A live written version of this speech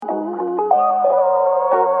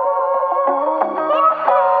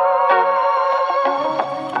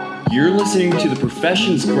You're listening to the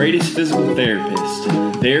profession's greatest physical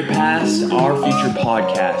therapist, Their Past, Our Future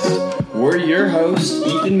podcast. We're your hosts,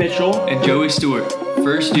 Ethan Mitchell and Joey Stewart,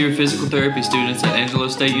 first-year physical therapy students at Angelo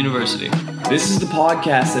State University. This is the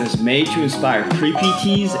podcast that is made to inspire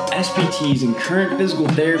pre-PTs, SPTs, and current physical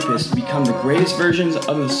therapists to become the greatest versions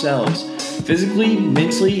of themselves, physically,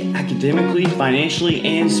 mentally, academically, financially,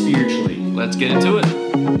 and spiritually. Let's get into it.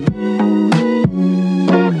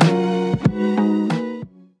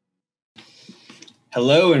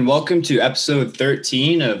 Hello and welcome to episode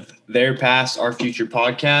 13 of Their Past, Our Future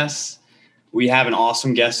podcast. We have an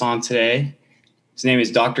awesome guest on today. His name is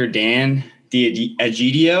Dr. Dan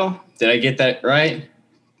D'Egidio. Did I get that right?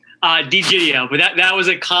 D'Egidio, but that was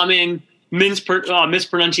a common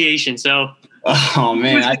mispronunciation. So, oh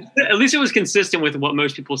man, at least it was consistent with what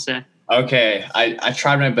most people say. Okay, I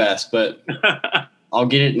tried my best, but I'll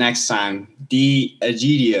get it next time.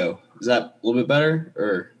 D'Egidio. Is that a little bit better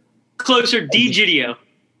or? Closer, D'Egidio.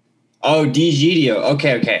 Oh, D'Egidio.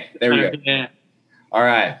 Okay. There we go. Yeah. All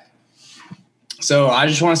right. So I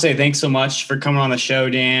just want to say thanks so much for coming on the show,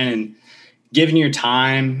 Dan, and giving your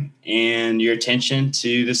time and your attention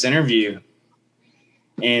to this interview.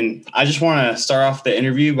 And I just want to start off the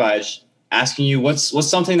interview by asking you what's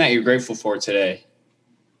something that you're grateful for today?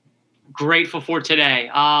 Grateful for today.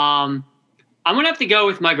 I'm gonna have to go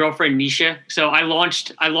with my girlfriend Misha. So I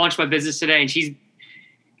launched my business today, and she's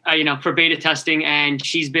for beta testing, and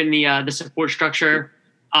she's been the support structure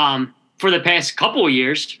for the past couple of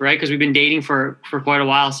years, right? Because we've been dating for quite a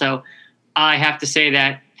while. So I have to say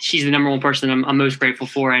that she's the number one person I'm most grateful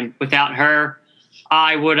for, and without her,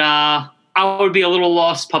 I would be a little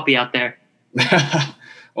lost puppy out there.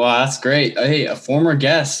 Well, that's great. Hey, a former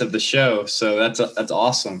guest of the show, so that's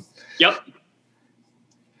awesome. Yep.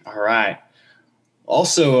 All right.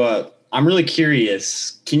 Also, I'm really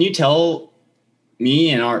curious. Can you tell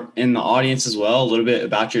me and the audience as well a little bit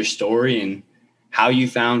about your story and how you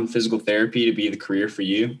found physical therapy to be the career for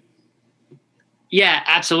you? Yeah,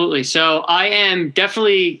 absolutely. So I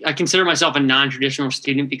consider myself a non-traditional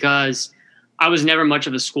student because I was never much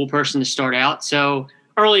of a school person to start out. So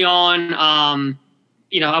early on,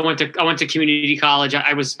 I went to community college.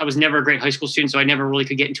 I was never a great high school student, so I never really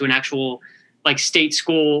could get into an actual state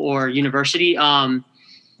school or university.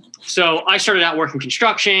 So I started out working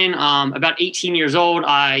construction. About 18 years old,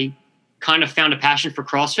 I kind of found a passion for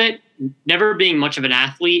CrossFit. Never being much of an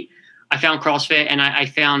athlete, I found CrossFit, and I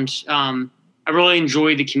found I really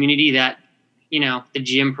enjoyed the community that the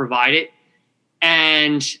gym provided,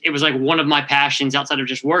 and it was one of my passions outside of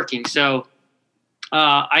just working. So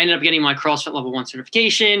I ended up getting my CrossFit Level 1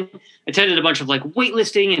 certification. Attended a bunch of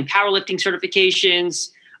weightlifting and powerlifting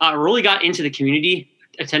certifications. Really got into the community,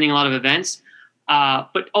 attending a lot of events.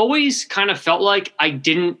 But always kind of felt like I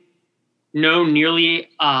didn't know nearly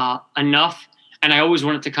enough. And I always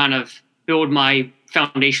wanted to kind of build my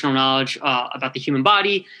foundational knowledge about the human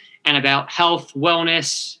body and about health,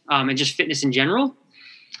 wellness, and just fitness in general.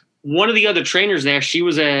 One of the other trainers there, she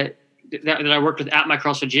was that I worked with at my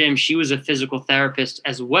CrossFit gym, she was a physical therapist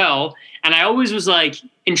as well. And I always was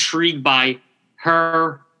intrigued by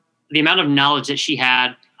the amount of knowledge that she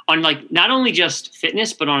had on not only just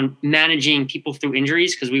fitness, but on managing people through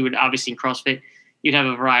injuries. Because we would obviously in CrossFit, you'd have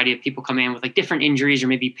a variety of people come in with different injuries or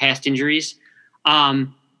maybe past injuries.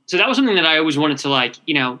 So that was something that I always wanted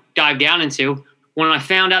to dive down into. When I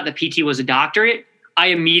found out that PT was a doctorate, I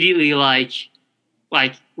immediately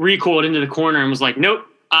recoiled into the corner and was nope,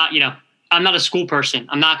 I'm not a school person.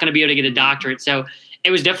 I'm not going to be able to get a doctorate. So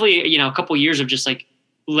it was definitely, a couple of years of just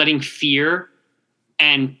letting fear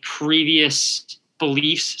and previous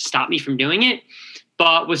beliefs stop me from doing it.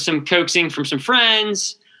 But with some coaxing from some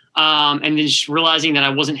friends, and then just realizing that I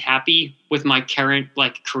wasn't happy with my current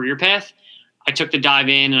career path, I took the dive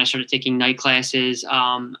in and I started taking night classes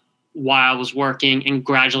while I was working, and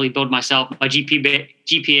gradually build my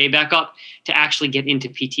GPA back up to actually get into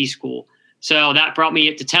PT school. So that brought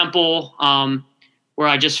me to Temple, where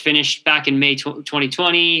I just finished back in May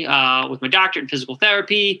 2020 with my doctorate in physical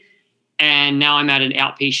therapy. And now I'm at an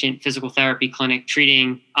outpatient physical therapy clinic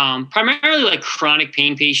treating primarily chronic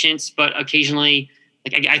pain patients, but occasionally,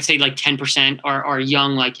 I'd say 10% are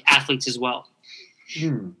young athletes as well.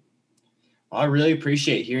 Well, I really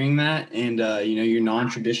appreciate hearing that, and your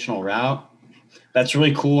non-traditional route. That's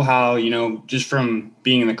really cool how just from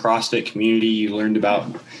being in the CrossFit community, you learned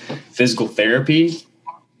about physical therapy,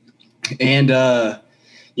 and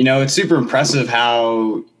it's super impressive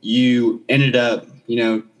how you ended up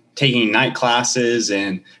taking night classes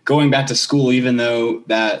and going back to school, even though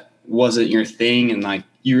that wasn't your thing, and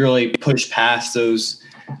you really pushed past those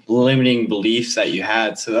limiting beliefs that you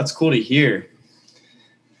had. So that's cool to hear.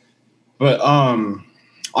 But on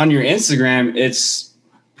your Instagram, it's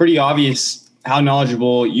pretty obvious how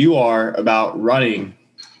knowledgeable you are about running,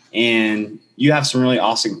 and you have some really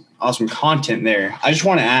awesome content there. I just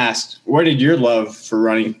want to ask, where did your love for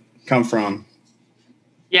running come from?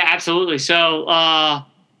 Yeah, absolutely. So,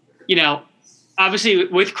 obviously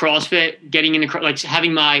with CrossFit, getting into like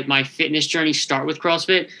having my fitness journey start with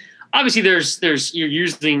CrossFit. Obviously, you're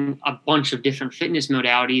using a bunch of different fitness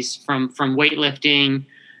modalities from weightlifting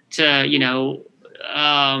to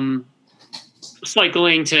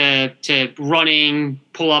cycling to running,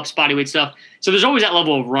 pull-ups, bodyweight stuff. So there's always that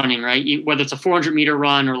level of running, right? Whether it's a 400-meter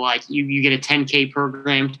run or like you get a 10K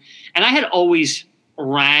programmed. And I had always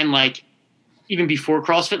ran like even before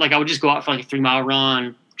CrossFit, like I would just go out for like a 3-mile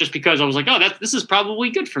run just because I was like, oh, this is probably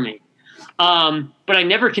good for me. But I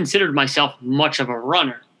never considered myself much of a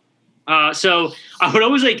runner. So I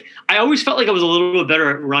always felt like I was a little bit better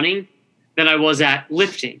at running than I was at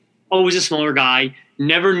lifting. Always a smaller guy,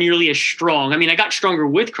 never nearly as strong. I mean, I got stronger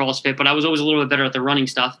with CrossFit, but I was always a little bit better at the running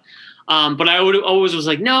stuff. But I always was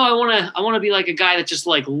like, no, I want to be like a guy that just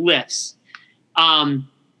like lifts. Then,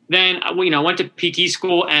 I went to PT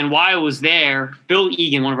school, and while I was there, Bill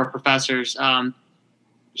Egan, one of our professors,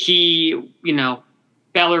 he,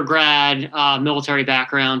 Baylor grad, military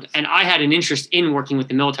background, and I had an interest in working with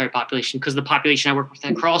the military population because the population I worked with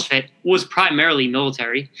at CrossFit was primarily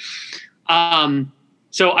military.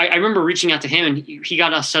 So I remember reaching out to him, and he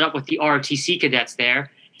got us set up with the ROTC cadets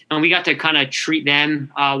there, and we got to kind of treat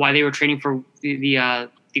them while they were training for the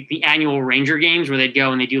annual Ranger Games, where they'd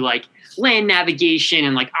go and they do like land navigation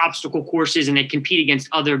and like obstacle courses, and they compete against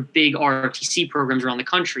other big ROTC programs around the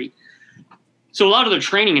country. So a lot of their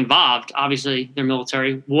training involved, obviously their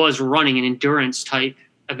military, was running and endurance type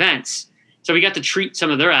events. So we got to treat some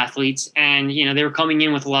of their athletes, and they were coming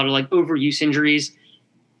in with a lot of like overuse injuries.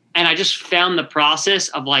 And I just found the process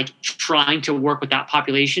of like trying to work with that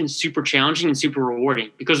population super challenging and super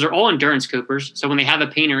rewarding, because they're all endurance copers. So when they have a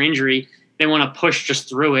pain or injury, they want to push just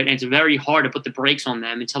through it. And it's very hard to put the brakes on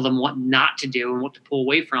them and tell them what not to do and what to pull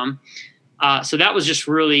away from. So that was just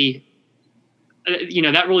really,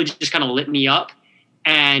 that really just kind of lit me up.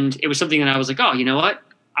 And it was something that I was like, oh, you know what?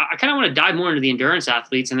 I kind of want to dive more into the endurance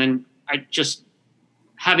athletes. And then I just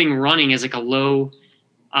having running as like a low,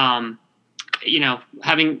 having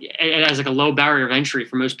it as like a low barrier of entry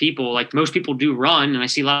for most people. Like most people do run, and I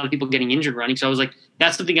see a lot of people getting injured running. So I was like,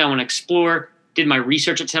 that's something I want to explore. Did my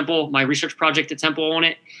research at Temple, my research project at Temple on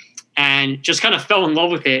it, and just kind of fell in love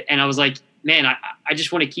with it. And I was like, man, I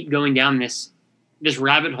just want to keep going down this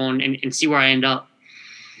rabbit hole and see where I end up.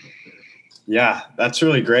 Yeah, that's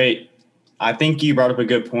really great. I think you brought up a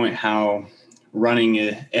good point, how running,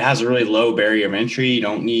 it has a really low barrier of entry. You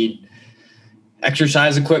don't need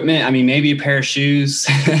exercise equipment. I mean, maybe a pair of shoes.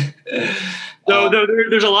 So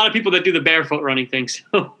there's a lot of people that do the barefoot running things.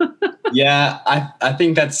 Yeah, I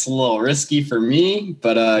think that's a little risky for me,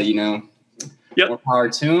 but Yep. More power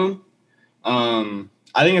to them.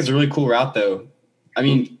 I think it's a really cool route, though. I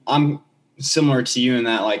mean, I'm similar to you in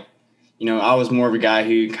that, like, I was more of a guy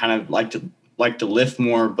who kind of liked to lift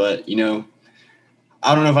more, but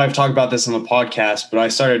I don't know if I've talked about this on the podcast, but I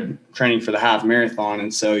started training for the half marathon,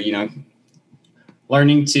 and so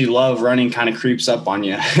learning to love running kind of creeps up on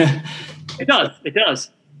you. It does.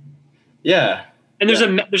 Yeah. And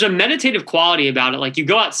there's a meditative quality about it. Like you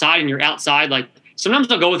go outside and you're outside. Like sometimes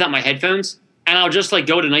I'll go without my headphones and I'll just like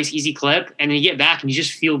go at a nice easy clip, and then you get back and you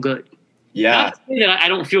just feel good. Yeah. Not to say that I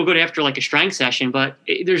don't feel good after like a strength session, but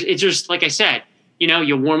it's just like I said,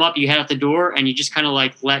 you warm up, you head out the door, and you just kind of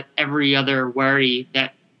like let every other worry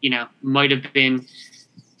that might have been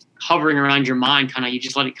hovering around your mind, you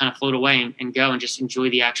just let it kind of float away and go and just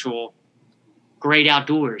enjoy the actual great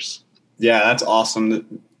outdoors. Yeah, that's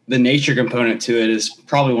awesome. The nature component to it is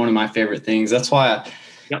probably one of my favorite things. That's why,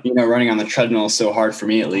 Yep. Running on the treadmill is so hard for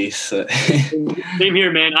me, at least. Same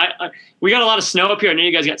here, man. We got a lot of snow up here. I know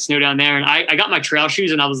you guys got snow down there, and I got my trail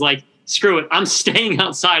shoes, and I was like, screw it. I'm staying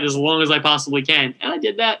outside as long as I possibly can. And I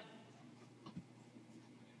did that.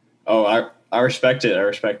 Oh, I respect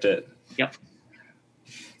it. Yep.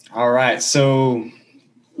 All right. So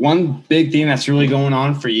one big thing that's really going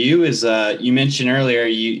on for you is you mentioned earlier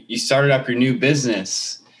you started up your new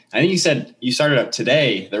business. I think you said you started up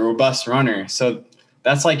today, the Robust Runner. So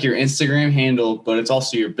that's like your Instagram handle, but it's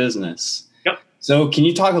also your business. Yep. So can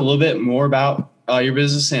you talk a little bit more about your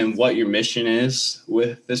business and what your mission is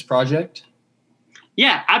with this project?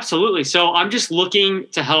 Yeah, absolutely. So I'm just looking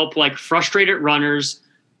to help like frustrated runners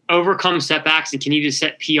overcome setbacks and continue to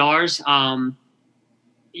set PRs,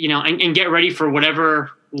 and get ready for whatever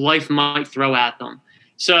life might throw at them.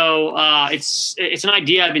 So it's an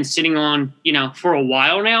idea I've been sitting on, for a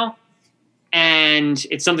while now. And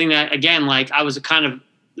it's something that, again, like I was kind of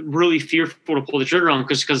really fearful to pull the trigger on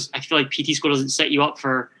because I feel like PT school doesn't set you up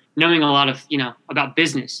for knowing a lot of, about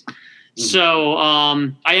business. Mm-hmm. So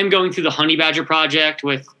I am going through the Honey Badger project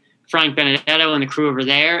with Frank Benedetto and the crew over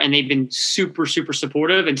there, and they've been super, super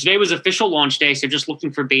supportive. And today was official launch day, so just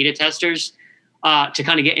looking for beta testers to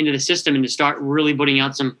kind of get into the system and to start really putting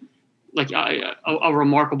out some like a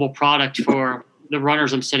remarkable product for the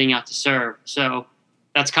runners I'm setting out to serve. So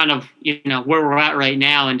that's kind of, where we're at right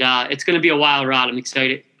now. And it's going to be a wild ride. I'm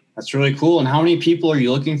excited. That's really cool. And how many people are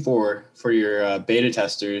you looking for your beta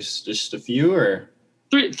testers? Just a few or?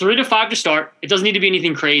 Three to five to start. It doesn't need to be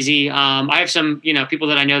anything crazy. I have some, people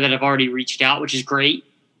that I know that have already reached out, which is great.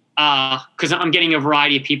 Cause I'm getting a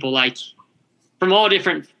variety of people, like from all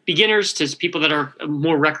different beginners to people that are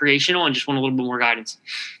more recreational and just want a little bit more guidance.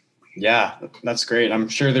 Yeah, that's great. I'm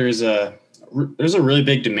sure there's a really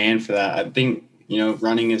big demand for that. I think,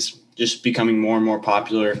 running is just becoming more and more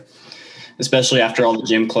popular, especially after all the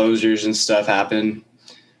gym closures and stuff happen.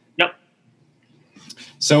 Yep.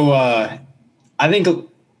 So I think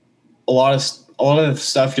a lot of the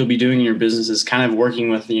stuff you'll be doing in your business is kind of working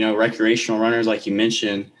with, recreational runners like you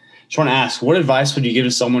mentioned. Just want to ask, what advice would you give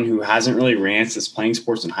to someone who hasn't really ran since playing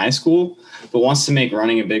sports in high school, but wants to make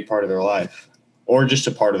running a big part of their life or just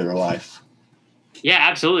a part of their life? Yeah,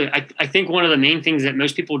 absolutely. I think one of the main things that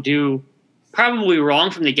most people do probably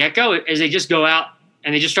wrong from the get-go is they just go out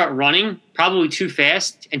and they just start running probably too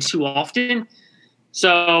fast and too often.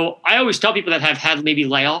 So I always tell people that have had maybe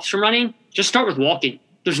layoffs from running, just start with walking.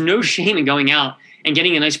 There's no shame in going out and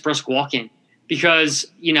getting a nice brisk walk in because,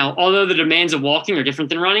 although the demands of walking are different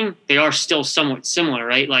than running, they are still somewhat similar,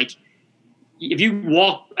 right? Like if you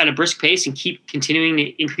walk at a brisk pace and keep continuing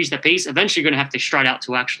to increase that pace, eventually you're going to have to stride out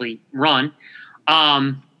to actually run.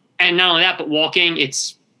 And not only that, but walking,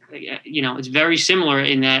 it's very similar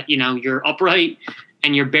in that, you're upright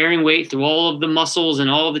and you're bearing weight through all of the muscles and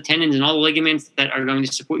all of the tendons and all the ligaments that are going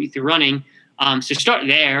to support you through running. So start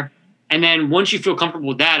there. And then once you feel comfortable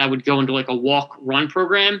with that, I would go into like a walk run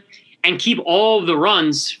program and keep all of the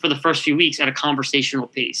runs for the first few weeks at a conversational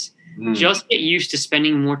pace. Just get used to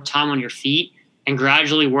spending more time on your feet and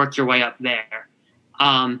gradually work your way up there.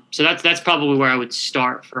 So that's probably where I would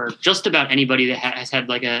start for just about anybody that has had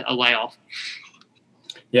like a layoff.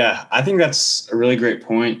 Yeah, I think that's a really great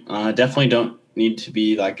point. Definitely don't need to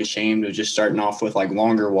be like ashamed of just starting off with like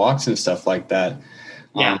longer walks and stuff like that.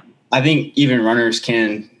 Yeah. I think even runners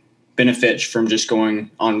can benefit from just going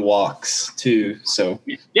on walks too. So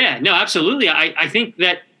yeah, no, absolutely. I think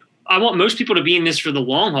that I want most people to be in this for the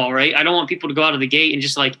long haul, right? I don't want people to go out of the gate and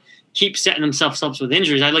just like keep setting themselves up with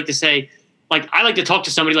injuries. I'd like to say, like, I like to talk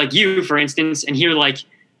to somebody like you, for instance, and hear like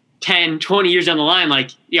 10, 20 years down the line,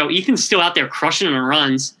 like, Ethan's still out there crushing on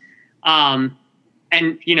runs.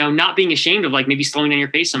 And, not being ashamed of like maybe slowing down your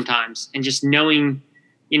pace sometimes and just knowing,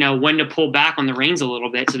 when to pull back on the reins a little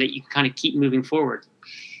bit so that you can kind of keep moving forward.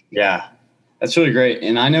 Yeah, that's really great.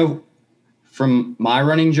 And I know from my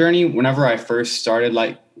running journey, whenever I first started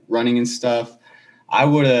like running and stuff, I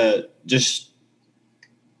would just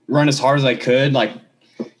run as hard as I could, like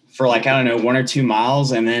for like, I don't know, 1 or 2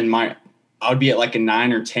 miles. And then I would be at like a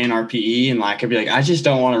 9 or 10 RPE. And like, I'd be like, I just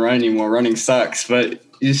don't want to run anymore. Running sucks. But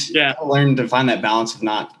you just learn to find that balance of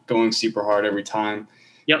not going super hard every time.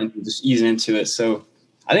 Yep. And just easing into it. So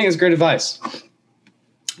I think it's great advice.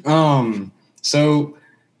 So,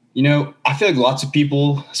 I feel like lots of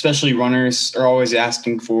people, especially runners, are always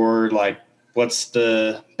asking for like, what's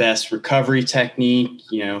the best recovery technique,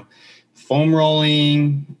 foam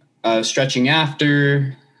rolling, stretching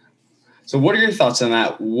after. So what are your thoughts on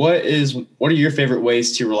that? What are your favorite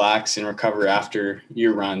ways to relax and recover after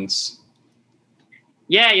your runs?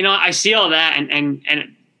 Yeah, I see all that. And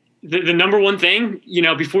the number one thing,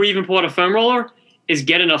 before you even pull out a foam roller is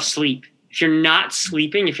get enough sleep. If you're not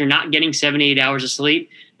sleeping, if you're not getting 7 to 8 hours of sleep,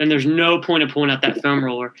 then there's no point of pulling out that foam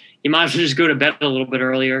roller. You might as well just go to bed a little bit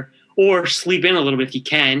earlier or sleep in a little bit if you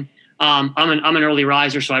can. I'm an early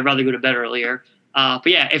riser, so I'd rather go to bed earlier. But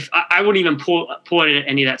yeah, if I wouldn't even pull at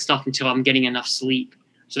any of that stuff until I'm getting enough sleep.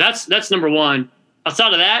 So that's number one.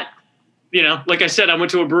 Outside of that, like I said, I went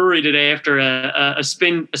to a brewery today after a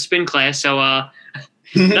spin class. So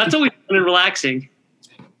that's always fun and relaxing.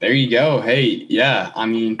 There you go. Hey, yeah. I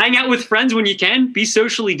mean, hang out with friends when you can. Be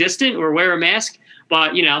socially distant or wear a mask,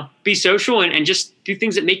 but be social and just do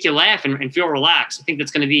things that make you laugh and feel relaxed. I think that's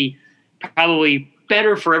going to be probably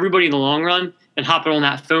better for everybody in the long run than hopping on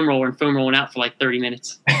that foam roller and foam rolling out for like 30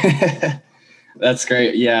 minutes. That's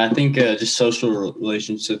great. Yeah, I think just social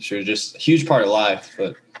relationships are just a huge part of life.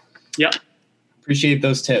 But yeah, appreciate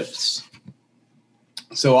those tips.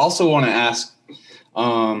 So, also want to ask,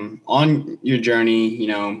 on your journey,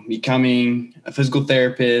 becoming a physical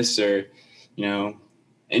therapist or,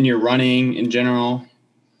 in your running in general,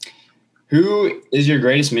 who is your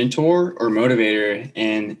greatest mentor or motivator,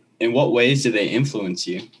 and in what ways do they influence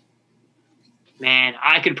you? Man,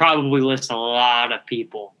 I could probably list a lot of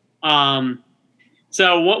people.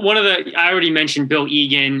 So one of I already mentioned Bill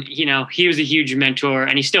Egan. He was a huge mentor,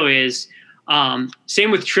 and he still is.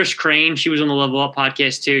 Same with Trish Crane. She was on the Level Up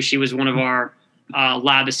podcast too. She was one of our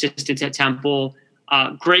lab assistants at Temple.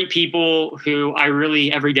 Great people who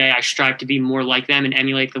every day I strive to be more like them and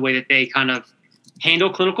emulate the way that they kind of handle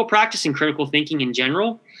clinical practice and critical thinking in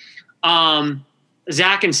general.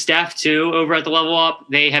 Zach and Steph too, over at the Level Up,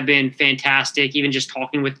 they have been fantastic. Even just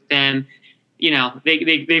talking with them,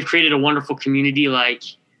 they've created a wonderful community. Like,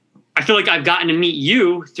 I feel like I've gotten to meet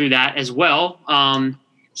you through that as well.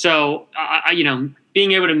 So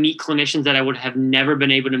being able to meet clinicians that I would have never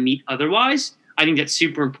been able to meet otherwise, I think that's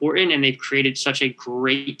super important. And they've created such a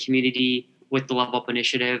great community with the Level Up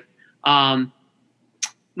initiative. My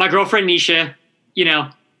girlfriend, Nisha,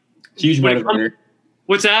 huge motivator.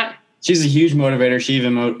 What's that? She's a huge motivator. She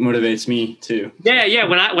even motivates me too. Yeah.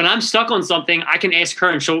 When I'm stuck on something, I can ask her,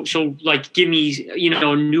 and she'll like give me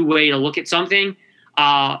a new way to look at something,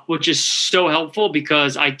 which is so helpful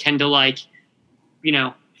because I tend to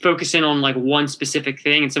focus in on like one specific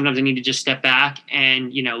thing, and sometimes I need to just step back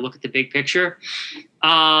and look at the big picture.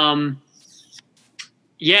 And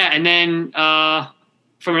then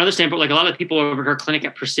from another standpoint, like a lot of people over her clinic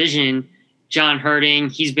at Precision. John Herding,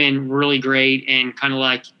 he's been really great and kind of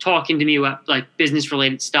like talking to me about like business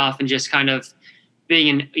related stuff and just kind of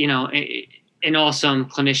being an awesome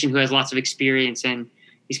clinician who has lots of experience, and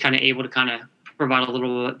he's kind of able to kind of provide a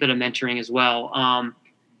little bit of mentoring as well.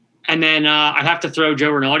 And then I'd have to throw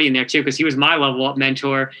Joe Rinaldi in there too, because he was my Level Up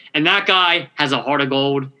mentor, and that guy has a heart of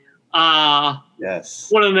gold.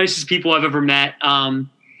 Yes. One of the nicest people I've ever met.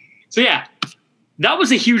 So yeah, that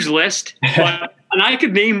was a huge list, but and I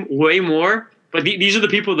could name way more, but these are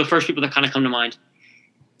the first people that kind of come to mind.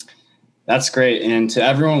 That's great. And to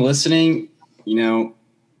everyone listening,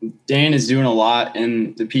 Dan is doing a lot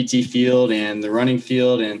in the PT field and the running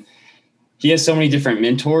field, and he has so many different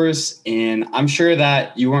mentors. And I'm sure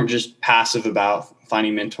that you weren't just passive about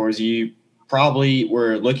finding mentors. You probably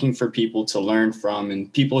were looking for people to learn from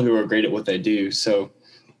and people who are great at what they do. So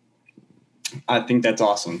I think that's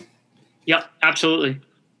awesome. Yep, absolutely.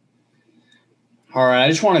 All right, I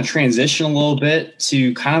just want to transition a little bit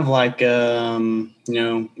to kind of like,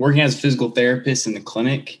 working as a physical therapist in the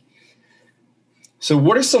clinic. So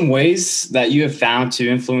what are some ways that you have found to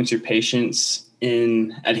influence your patients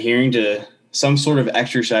in adhering to some sort of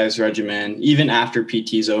exercise regimen, even after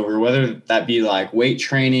PT is over, whether that be like weight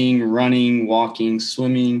training, running, walking,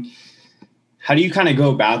 swimming? How do you kind of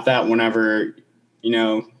go about that whenever,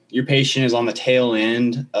 your patient is on the tail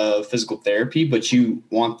end of physical therapy, but you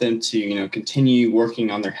want them to, continue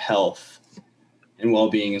working on their health and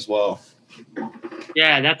well-being as well?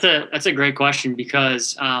 Yeah, that's a great question,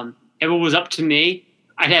 because if it was up to me,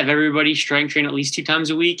 I'd have everybody strength train at least 2 times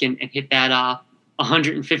a week and hit that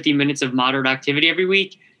 150 minutes of moderate activity every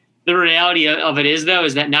week. The reality of it is, though,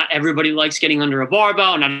 is that not everybody likes getting under a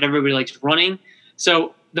barbell, not everybody likes running.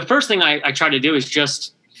 So the first thing I try to do is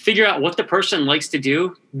just figure out what the person likes to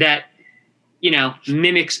do that,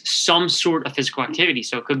 mimics some sort of physical activity.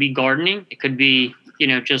 So it could be gardening. It could be,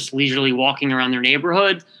 just leisurely walking around their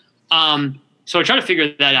neighborhood. So I try to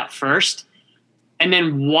figure that out first. And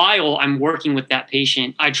then while I'm working with that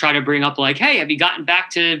patient, I try to bring up like, hey, have you gotten back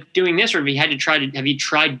to doing this? Or have you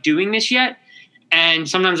tried doing this yet? And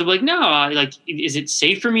sometimes I'll be like, no, is it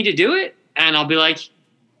safe for me to do it? And I'll be like,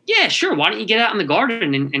 yeah, sure. Why don't you get out in the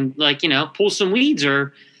garden and pull some weeds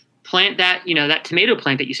or plant that, that tomato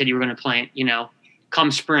plant that you said you were going to plant,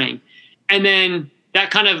 come spring. And then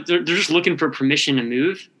that kind of, they're just looking for permission to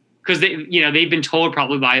move, because they've been told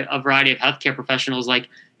probably by a variety of healthcare professionals, like,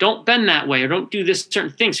 don't bend that way or don't do this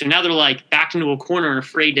certain thing. So now they're like backed into a corner and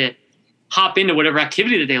afraid to hop into whatever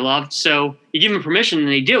activity that they loved. So you give them permission and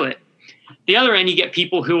they do it. The other end, you get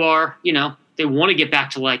people who are, they want to get back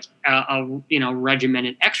to like a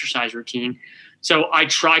regimented exercise routine. So I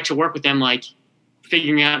try to work with them, like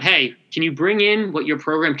figuring out, hey, can you bring in what your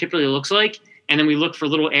program typically looks like? And then we look for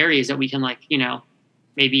little areas that we can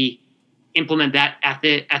maybe implement that at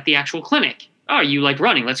the actual clinic. Oh, you like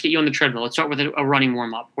running? Let's get you on the treadmill. Let's start with a running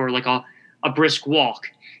warm up or like a brisk walk.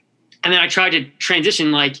 And then I try to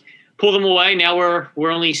transition, like pull them away. Now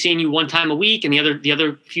we're only seeing you 1 time a week, and the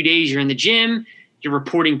other few days you're in the gym. You're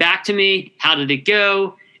reporting back to me. How did it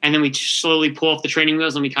go? And then we slowly pull off the training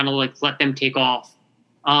wheels and we kind of like let them take off.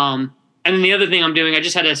 And then the other thing I'm doing, I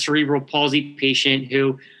just had a cerebral palsy patient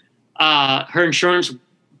who her insurance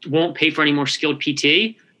won't pay for any more skilled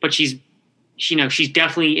PT, but she's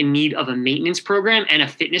definitely in need of a maintenance program and a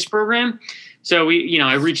fitness program. So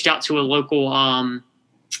I reached out to a local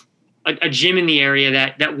a gym in the area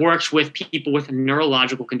that works with people with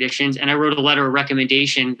neurological conditions, and I wrote a letter of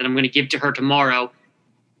recommendation that I'm going to give to her tomorrow,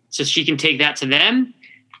 so she can take that to them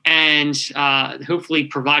and hopefully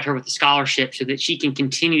provide her with a scholarship so that she can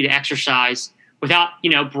continue to exercise without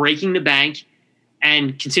breaking the bank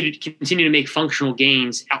and continue to make functional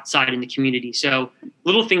gains outside in the community. So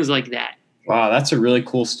little things like that. Wow, that's a really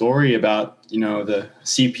cool story about, the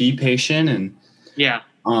CP patient. And yeah,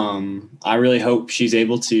 I really hope she's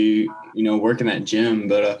able to, work in that gym.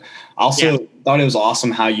 But I also thought it was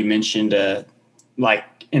awesome how you mentioned like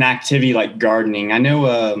an activity like gardening. I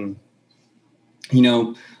know,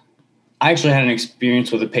 I actually had an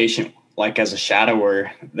experience with a patient like as a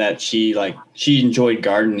shadower that she enjoyed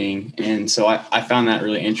gardening. And so I found that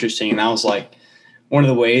really interesting. And that was like one of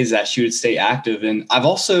the ways that she would stay active. And I've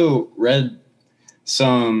also read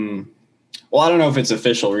some, well, I don't know if it's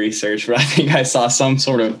official research, but I think I saw some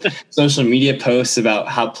sort of social media posts about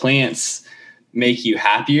how plants make you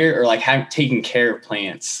happier, or like taking care of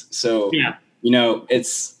plants. So,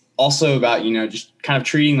 it's also about, just kind of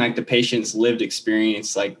treating like the patient's lived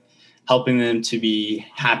experience, like helping them to be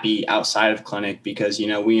happy outside of clinic, because,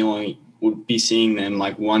 we only would be seeing them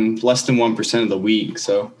like less than 1% of the week.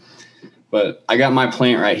 So, but I got my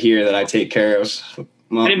plant right here that I take care of.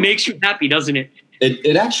 And it makes you happy, doesn't it?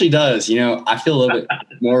 It actually does. I feel a little bit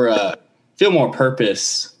more, more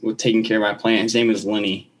purpose with taking care of my plant. His name is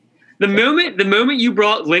Lenny. The moment you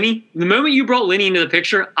brought Lenny into the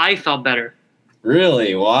picture, I felt better.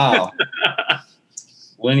 Really? Wow.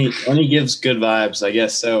 Lenny gives good vibes, I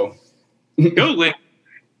guess so. Go, Lenny.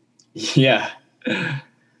 Yeah.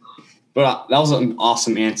 But that was an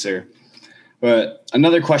awesome answer. But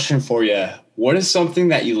another question for you. What is something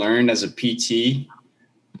that you learned as a PT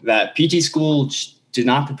that PT school did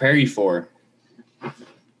not prepare you for?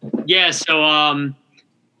 Yeah, so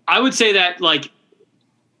I would say that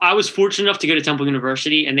I was fortunate enough to go to Temple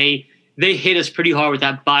University, and they hit us pretty hard with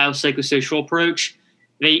that biopsychosocial approach.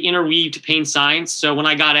 They interweaved pain science. So when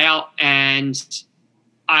I got out and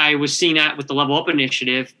I was seeing that with the Level Up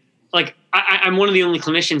initiative, I'm one of the only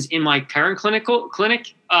clinicians in my current clinic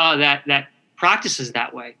that practices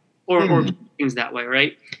that way or things that way,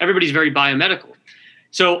 right? Everybody's very biomedical.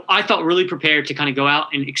 So I felt really prepared to kind of go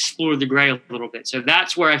out and explore the gray a little bit. So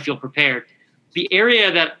that's where I feel prepared. The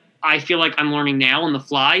area that I feel like I'm learning now on the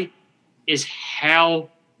fly is how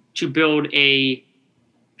to build a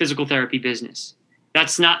physical therapy business.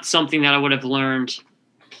 That's not something that I would have learned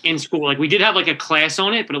in school. Like, we did have a class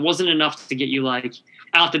on it, but it wasn't enough to get you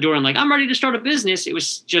out the door and I'm ready to start a business. It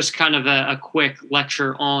was just kind of a quick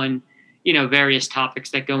lecture on, various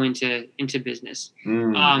topics that go into business.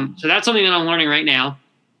 So that's something that I'm learning right now.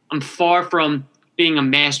 I'm far from being a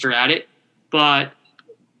master at it, but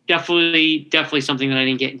definitely something that I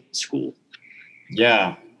didn't get in school.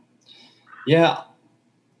 Yeah.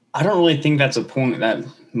 I don't really think that's a point that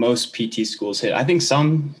most PT schools hit. I think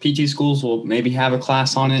some PT schools will maybe have a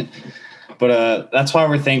class on it, but that's why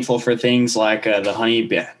we're thankful for things like the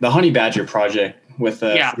Honey Badger project with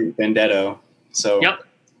Vendetto. So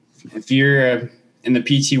if you're in the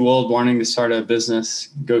PT world wanting to start a business,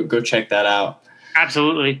 go check that out.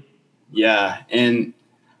 Absolutely. Yeah. And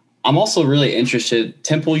I'm also really interested.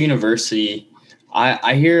 Temple University,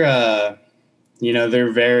 I hear,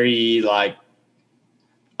 they're very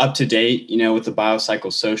up to date, with the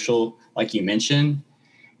biopsychosocial, like you mentioned.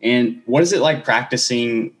 And what is it like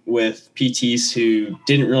practicing with PTs who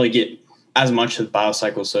didn't really get as much of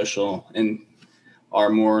biopsychosocial and are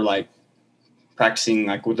more practicing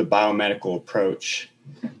with the biomedical approach?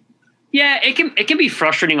 Yeah, it can be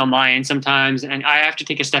frustrating on my end sometimes, and I have to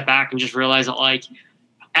take a step back and just realize that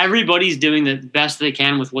everybody's doing the best they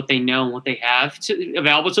can with what they know and what they have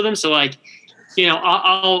available to them. So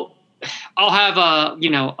I'll have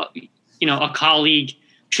a colleague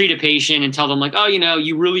treat a patient and tell them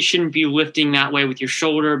you really shouldn't be lifting that way with your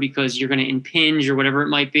shoulder because you're going to impinge or whatever it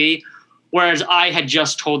might be. Whereas I had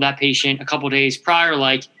just told that patient a couple of days prior,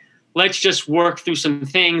 let's just work through some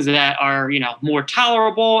things that are, more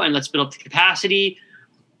tolerable, and let's build up the capacity.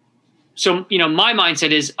 So, my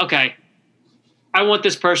mindset is, okay, I want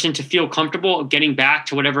this person to feel comfortable getting back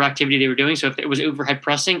to whatever activity they were doing. So if it was overhead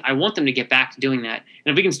pressing, I want them to get back to doing that.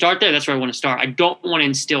 And if we can start there, that's where I want to start. I don't want to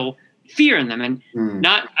instill fear in them. And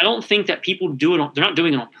I don't think that people do it. They're not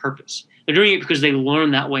doing it on purpose. They're doing it because they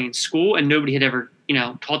learned that way in school and nobody had ever,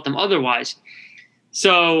 taught them otherwise.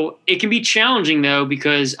 So it can be challenging though,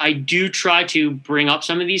 because I do try to bring up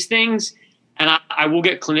some of these things, and I will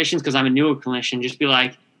get clinicians, because I'm a newer clinician, just be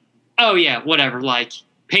like, oh yeah, whatever, like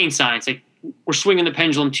pain science, like we're swinging the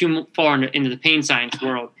pendulum too far into the pain science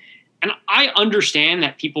world. And I understand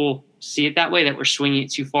that people see it that way, that we're swinging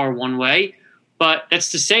it too far one way. But that's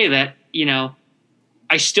to say that,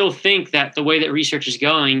 I still think that the way that research is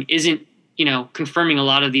going isn't, confirming a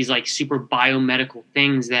lot of these like super biomedical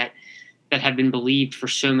things that have been believed for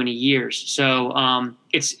so many years. So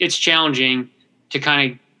it's challenging to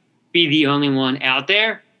kind of be the only one out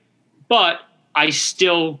there. But I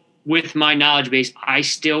still, with my knowledge base, I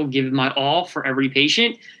still give my all for every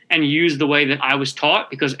patient and use the way that I was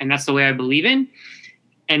taught, and that's the way I believe in.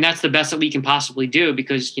 And that's the best that we can possibly do,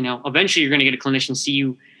 because, eventually you're going to get a clinician see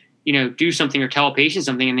you, do something or tell a patient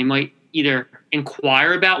something, and they might either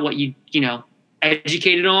inquire about what you,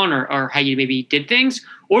 educated on, or how you maybe did things,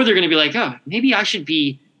 or they're going to be like, oh, maybe I should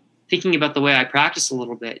be thinking about the way I practice a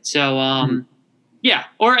little bit. So, yeah.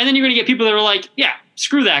 And then you're going to get people that are like, yeah,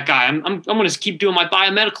 screw that guy. I'm going to keep doing my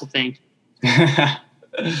biomedical thing.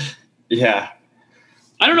 Yeah.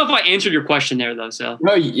 I don't know if I answered your question there though. So.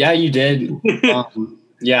 No, yeah, you did.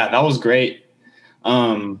 Yeah, that was great.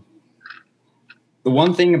 The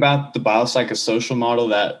one thing about the biopsychosocial model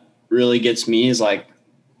that really gets me is like,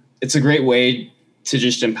 it's a great way to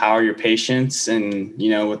just empower your patients and,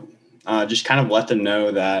 just kind of let them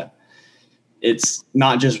know that it's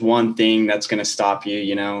not just one thing that's going to stop you,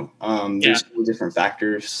 there's different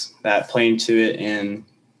factors that play into it, and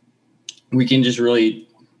we can just really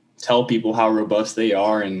tell people how robust they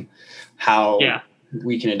are and how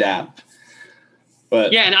we can adapt.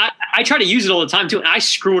 But yeah, and I try to use it all the time too, and I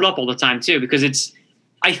screw it up all the time too, because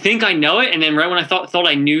I think I know it, and then right when I thought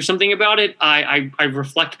I knew something about it, I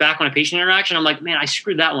reflect back on a patient interaction. I'm like, man, I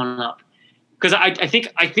screwed that one up, because I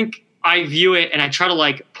think I view it and I try to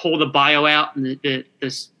like pull the bio out and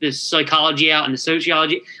the psychology out and the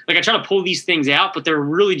sociology. Like I try to pull these things out, but they're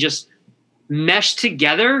really just meshed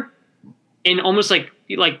together in almost like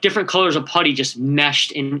different colors of putty, just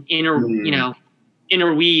meshed and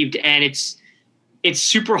interweaved, and it's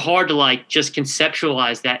super hard to like just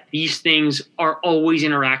conceptualize that these things are always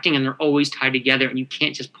interacting and they're always tied together, and you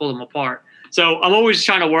can't just pull them apart. So I'm always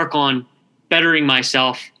trying to work on bettering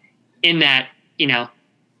myself in that,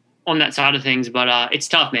 on that side of things. But it's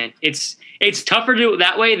tough, man. It's tougher to do it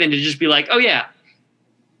that way than to just be like, oh yeah,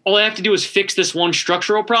 all I have to do is fix this one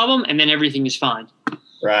structural problem and then everything is fine.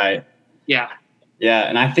 Right. Yeah. Yeah.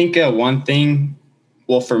 And I think one thing,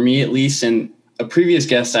 well, for me at least, and a previous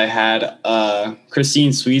guest I had,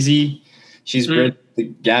 Christine Sweezy, she's the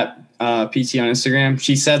Gap PT on Instagram.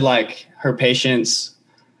 She said like her patients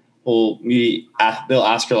they'll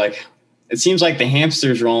ask her like, it seems like the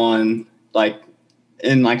hamster's rolling like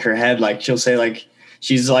in like her head. Like she'll say like,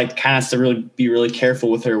 she's like kind of has to really be really careful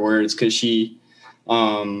with her words, because she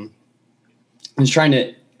is trying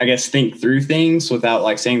to, I guess, think through things without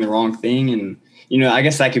like saying the wrong thing. And, I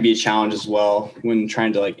guess that could be a challenge as well when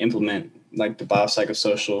trying to like implement like the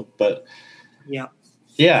biopsychosocial. But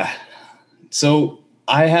yeah. So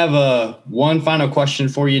I have one final question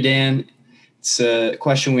for you, Dan. It's a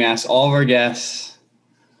question we ask all of our guests.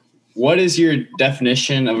 What is your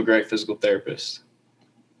definition of a great physical therapist?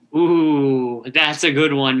 Ooh, that's a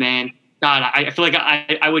good one, man. God, I feel like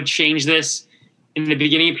I would change this in the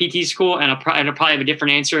beginning of PT school, and I'll probably have a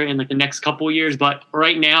different answer in like the next couple of years. But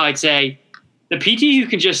right now, I'd say the PT who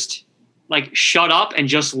can just like shut up and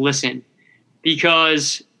just listen,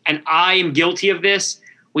 because, and I am guilty of this,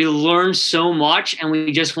 we learn so much and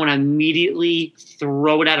we just want to immediately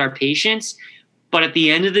throw it at our patients. But at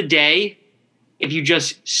the end of the day, if you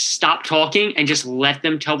just stop talking and just let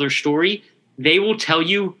them tell their story, they will tell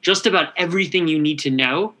you just about everything you need to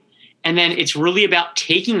know. And then it's really about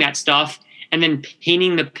taking that stuff and then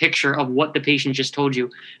painting the picture of what the patient just told you.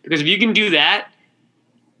 Because if you can do that,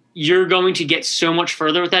 you're going to get so much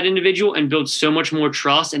further with that individual and build so much more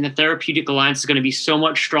trust. And the therapeutic alliance is going to be so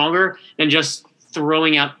much stronger than just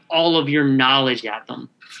throwing out all of your knowledge at them.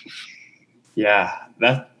 Yeah,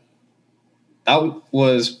 that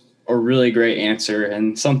was a really great answer,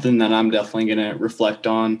 and something that I'm definitely going to reflect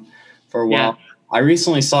on for a while. Yeah. I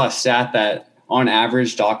recently saw a stat that on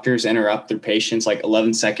average doctors interrupt their patients like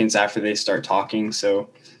 11 seconds after they start talking. So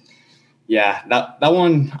yeah, that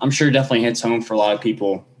one I'm sure definitely hits home for a lot of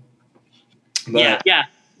people. But yeah.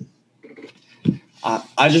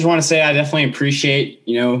 I just want to say I definitely appreciate,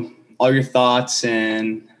 all your thoughts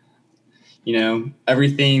and,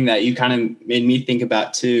 everything that you kind of made me think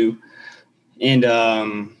about too. And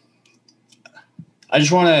I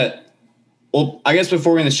just want to, well, I guess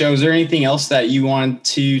before we end the show, is there anything else that you want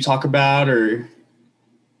to talk about or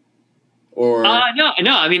Or no.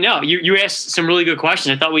 I mean, no. You asked some really good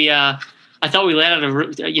questions. I thought we laid out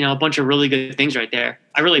a bunch of really good things right there.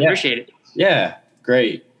 I really appreciate it. Yeah,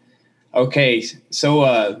 great. Okay,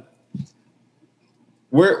 so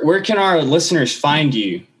where can our listeners find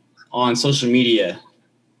you on social media?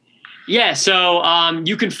 Yeah, so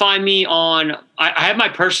you can find me on. I have my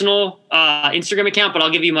personal Instagram account, but I'll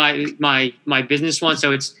give you my business one.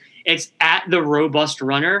 So it's at The Robust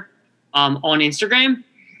Runner on Instagram.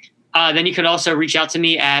 Then you could also reach out to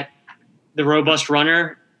me at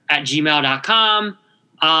therobustrunner@gmail.com.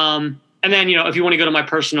 And then, if you want to go to my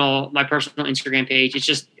personal Instagram page, it's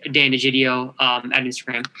just Dan DeGidio at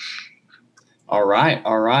Instagram. All right.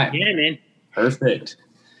 Yeah, man. Perfect.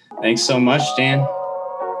 Thanks so much, Dan.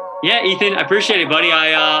 Yeah, Ethan, I appreciate it, buddy.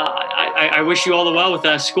 I wish you all the well with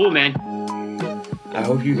school, man. I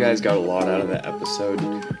hope you guys got a lot out of that episode,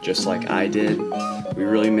 just like I did. We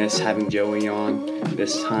really miss having Joey on.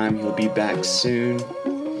 This time he'll be back soon.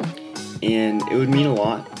 And it would mean a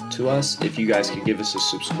lot to us if you guys could give us a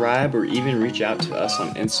subscribe or even reach out to us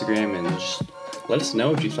on Instagram and just let us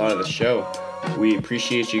know what you thought of the show. We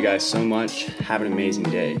appreciate you guys so much. Have an amazing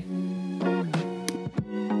day.